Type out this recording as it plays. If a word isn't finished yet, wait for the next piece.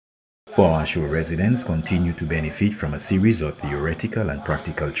Faux A Chaud residents continue to benefit from a series of theoretical and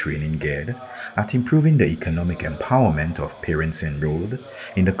practical training geared at improving the economic empowerment of parents enrolled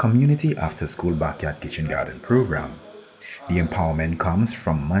in the Community After-School Backyard Kitchen Garden program. The empowerment comes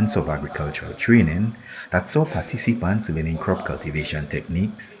from months of agricultural training that saw participants learning crop cultivation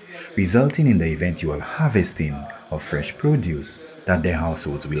techniques, resulting in the eventual harvesting of fresh produce that their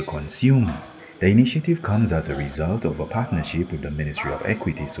households will consume. The initiative comes as a result of a partnership with the Ministry of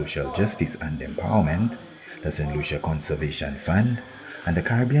Equity, Social Justice and Empowerment, the St. Lucia Conservation Fund, and the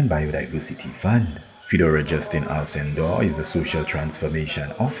Caribbean Biodiversity Fund. Fedora Justin Alcindor is the Social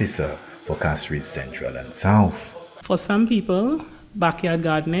Transformation Officer for Castries Central and South. For some people, backyard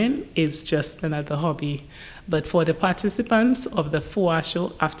gardening is just another hobby. But for the participants of the Faux A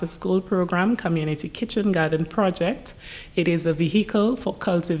Chaud after-school program Community Kitchen Garden Project, it is a vehicle for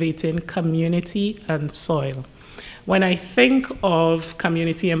cultivating community and soil. When I think of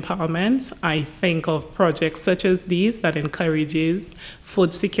community empowerment, I think of projects such as these that encourages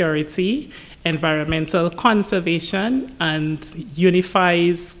food security, environmental conservation, and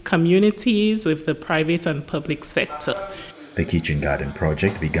unifies communities with the private and public sector. The Kitchen Garden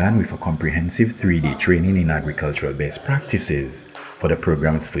project began with a comprehensive 3-day training in agricultural best practices for the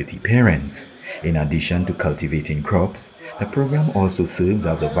program's 30 parents. In addition to cultivating crops, the program also serves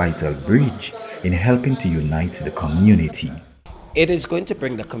as a vital bridge in helping to unite the community. It is going to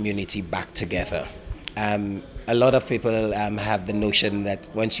bring the community back together. A lot of people have the notion that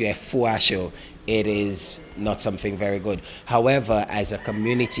once you have Faux A Chaud, it is not something very good. However, as a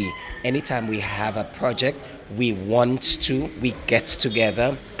community, anytime we have a project, we get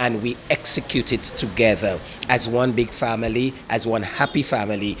together and we execute it together as one big family, as one happy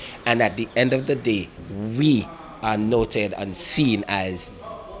family, and at the end of the day, we are noted and seen as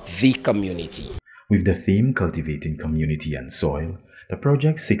the community. With the theme Cultivating Community and Soil, the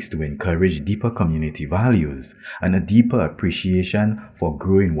project seeks to encourage deeper community values and a deeper appreciation for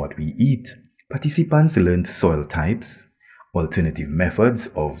growing what we eat. Participants learned soil types, alternative methods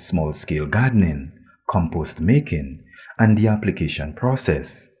of small-scale gardening, compost making, and the application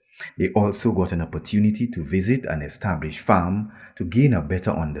process. They also got an opportunity to visit an established farm to gain a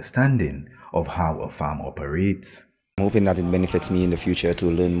better understanding of how a farm operates. I'm hoping that it benefits me in the future to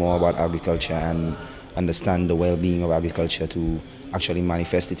learn more about agriculture and understand the well-being of agriculture, to actually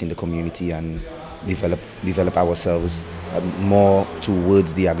manifest it in the community and develop ourselves more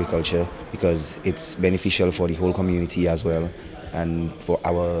towards the agriculture, because it's beneficial for the whole community as well, and for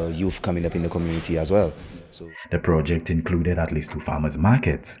our youth coming up in the community as well. The project included at least 2 farmers'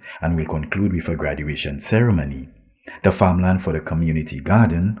 markets and will conclude with a graduation ceremony. The farmland for the community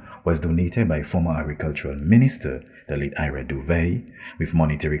garden was donated by former Agricultural Minister, the late Ira Duvey, with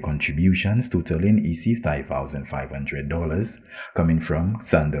monetary contributions totaling EC $5,500 coming from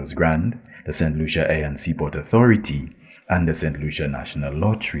Sandals Grant, the St. Lucia Air and Seaport Authority, and the St. Lucia National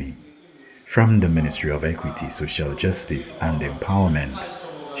Lottery. From the Ministry of Equity, Social Justice and Empowerment,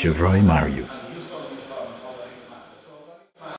 Chevroy Marius.